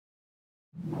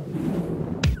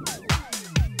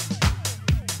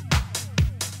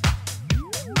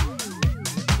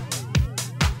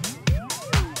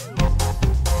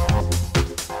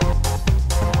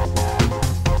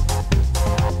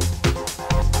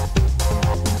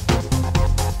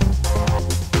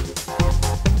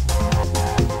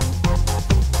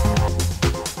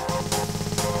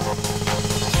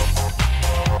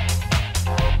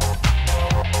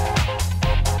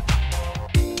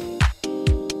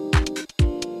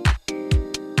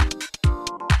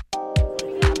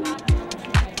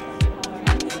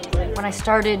When I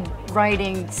started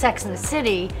writing Sex and the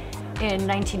City in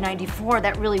 1994,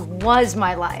 that really was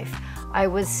my life. I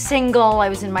was single, I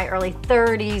was in my early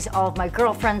 30s, all of my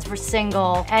girlfriends were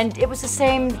single, and it was the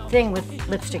same thing with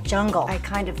Lipstick Jungle. I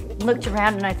kind of looked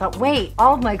around and I thought, wait,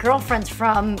 all of my girlfriends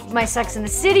from my Sex and the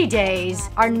City days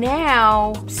are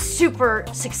now super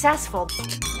successful.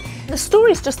 The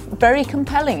story's just very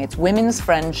compelling. It's women's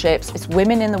friendships, it's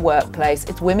women in the workplace,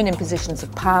 it's women in positions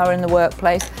of power in the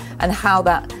workplace, and how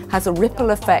that has a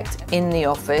ripple effect in the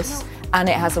office, and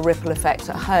it has a ripple effect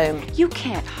at home. You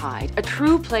can't hide. A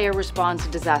true player responds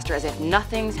to disaster as if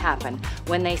nothing's happened.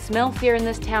 When they smell fear in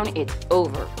this town, it's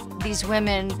over. These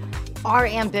women are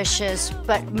ambitious,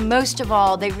 but most of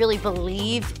all, they really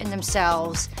believe in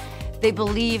themselves. They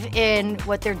believe in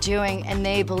what they're doing, and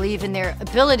they believe in their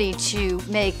ability to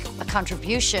make a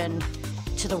contribution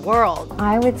to the world.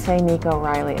 I would say Nico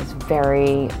Riley is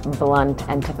very blunt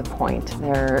and to the point.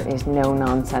 There is no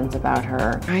nonsense about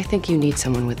her. I think you need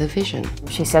someone with a vision.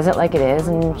 She says it like it is,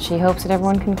 and she hopes that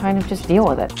everyone can kind of just deal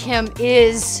with it. Kim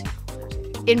is,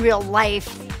 in real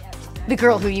life, the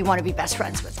girl who you want to be best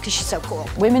friends with, because she's so cool.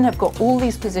 Women have got all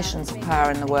these positions of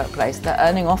power in the workplace. They're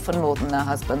earning often more than their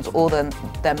husbands or than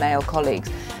their male colleagues.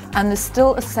 And there's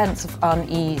still a sense of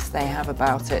unease they have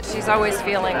about it. She's always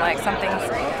feeling like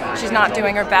she's not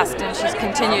doing her best, and she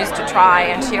continues to try,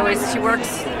 and she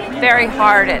works very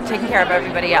hard at taking care of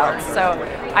everybody else. So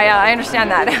I understand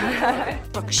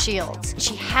that. Brooke Shields,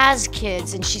 she has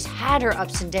kids and she's had her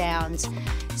ups and downs.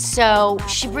 So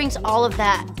she brings all of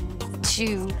that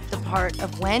to the part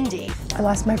of Wendy. I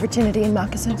lost my virginity in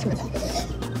moccasins.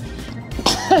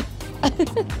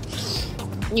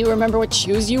 You remember what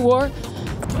shoes you wore?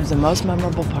 It was the most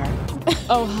memorable part.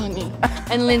 Oh, honey.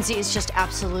 And Lindsay is just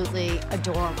absolutely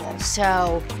adorable.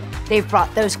 So they've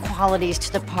brought those qualities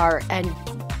to the part and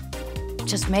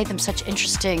just made them such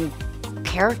interesting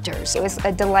characters. It was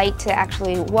a delight to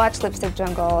actually watch Lipstick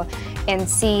Jungle and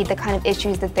see the kind of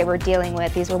issues that they were dealing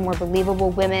with. These were more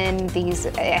believable women.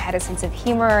 It had a sense of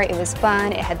humor. It was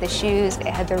fun. It had the shoes. It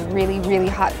had the really, really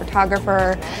hot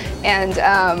photographer. And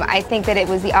I think that it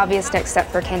was the obvious next step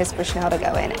for Candace Bushnell to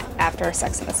go in after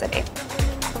Sex and the City.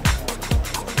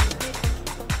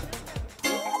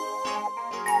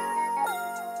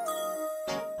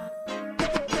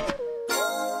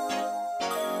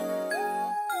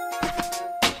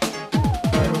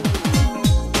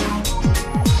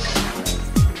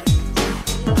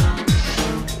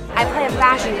 I play a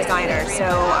fashion designer, so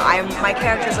my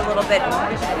character's a little bit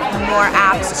more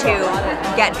apt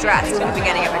to get dressed at the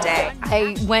beginning of a day.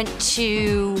 I went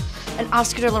to an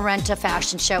Oscar de la Renta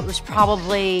fashion show. It was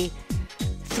probably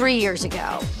 3 years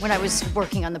ago when I was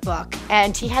working on the book.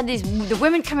 And he had the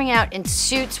women coming out in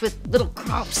suits with little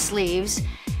crop sleeves,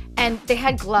 and they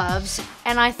had gloves.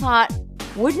 And I thought,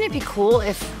 wouldn't it be cool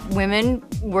if women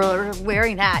were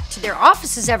wearing that to their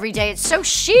offices every day? It's so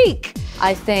chic.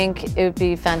 I think it would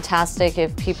be fantastic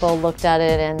if people looked at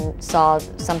it and saw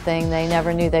something they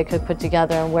never knew they could put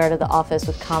together and wear to the office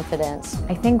with confidence.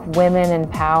 I think women in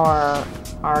power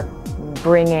are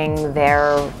bringing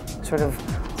their sort of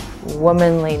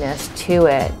womanliness to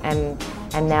it and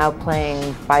now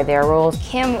playing by their rules.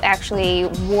 Kim actually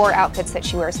wore outfits that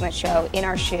she wears in the show in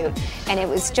our shoot, and it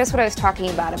was just what I was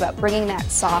talking about bringing that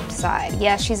soft side.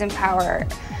 Yes, she's in power,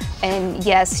 and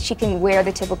yes, she can wear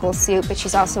the typical suit, but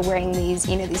she's also wearing these,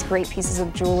 these great pieces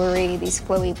of jewelry, these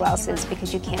flowy blouses,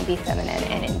 because you can't be feminine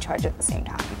and in charge at the same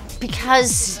time.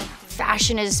 Because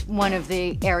fashion is one of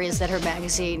the areas that her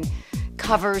magazine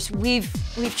covers, we've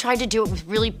tried to do it with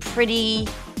really pretty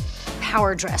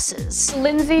power dresses.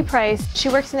 Lindsay Price, she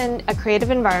works in a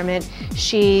creative environment.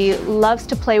 She loves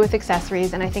to play with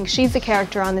accessories, and I think she's the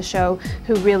character on the show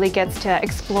who really gets to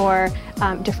explore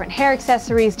different hair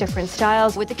accessories, different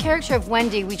styles. With the character of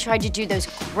Wendy, we tried to do those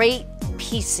great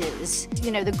pieces,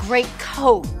 the great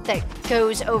coat that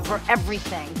goes over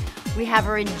everything. We have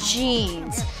her in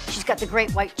jeans. She's got the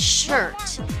great white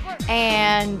shirt,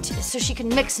 and so she can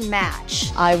mix and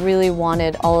match. I really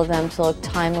wanted all of them to look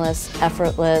timeless,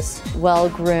 effortless,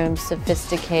 well-groomed,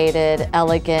 sophisticated,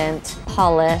 elegant,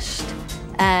 polished,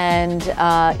 And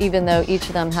even though each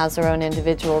of them has their own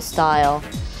individual style,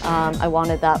 I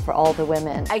wanted that for all the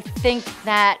women. I think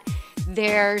that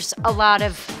there's a lot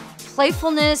of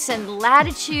playfulness and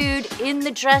latitude in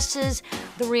the dresses.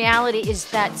 The reality is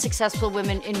that successful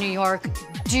women in New York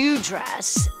do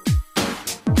dress.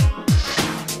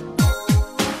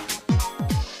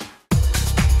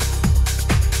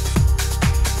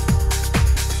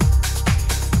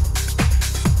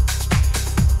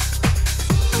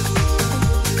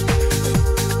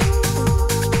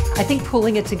 I think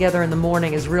pulling it together in the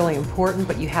morning is really important,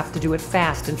 but you have to do it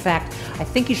fast. In fact, I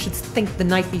think you should think the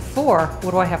night before,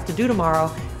 what do I have to do tomorrow?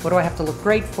 What do I have to look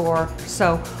great for?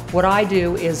 So what I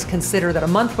do is consider that a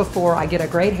month before I get a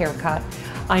great haircut.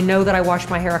 I know that I wash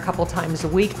my hair a couple times a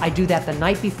week. I do that the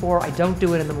night before. I don't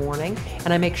do it in the morning.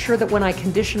 And I make sure that when I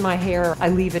condition my hair, I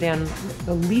leave it in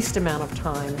the least amount of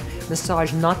time.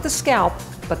 Massage not the scalp,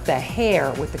 but the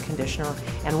hair with the conditioner,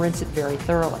 and rinse it very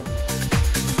thoroughly.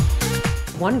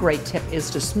 One great tip is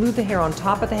to smooth the hair on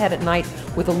top of the head at night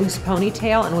with a loose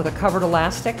ponytail and with a covered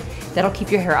elastic. That'll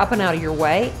keep your hair up and out of your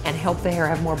way and help the hair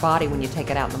have more body when you take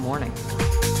it out in the morning.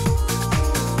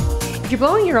 If you're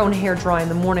blowing your own hair dry in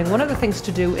the morning, one of the things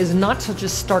to do is not to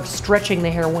just start stretching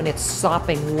the hair when it's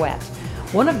sopping wet.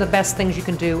 One of the best things you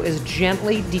can do is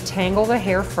gently detangle the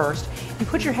hair first and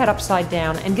put your head upside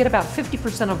down and get about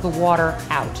 50% of the water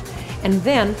out. And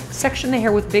then section the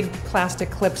hair with big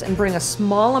plastic clips and bring a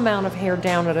small amount of hair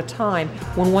down at a time.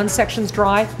 When one section's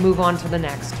dry, move on to the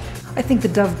next. I think the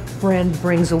Dove brand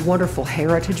brings a wonderful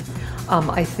heritage.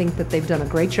 I think that they've done a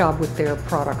great job with their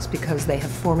products because they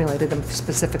have formulated them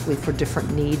specifically for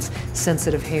different needs: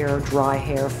 sensitive hair, dry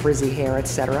hair, frizzy hair,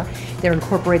 etc. They're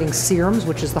incorporating serums,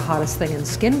 which is the hottest thing in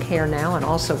skincare now, and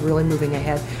also really moving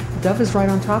ahead. Dove is right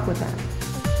on top with that.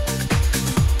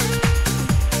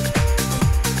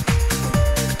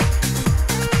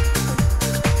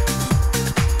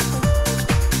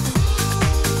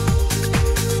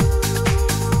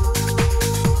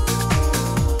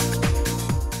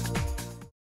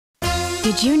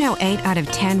 Did you know 8 out of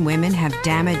 10 women have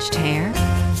damaged hair?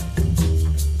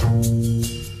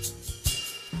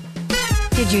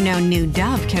 Did you know new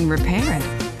Dove can repair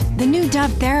it? The new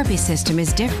Dove therapy system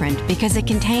is different because it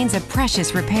contains a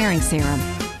precious repairing serum.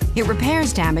 It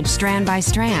repairs damage strand by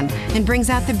strand and brings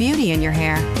out the beauty in your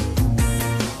hair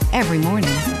every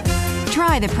morning.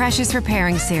 Try the precious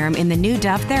repairing serum in the new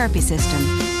Dove therapy system.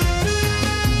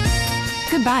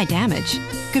 Goodbye damage.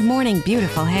 Good morning,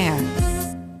 beautiful hair.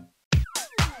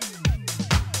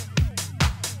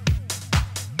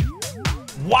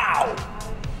 Wow!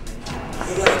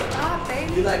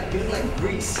 You look like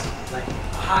grease, like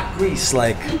hot grease,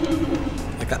 like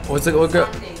what's it? What girl?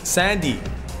 Sandy.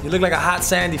 You look like a hot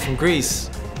Sandy from Greece.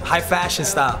 High fashion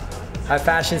style. High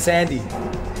fashion Sandy.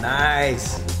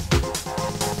 Nice.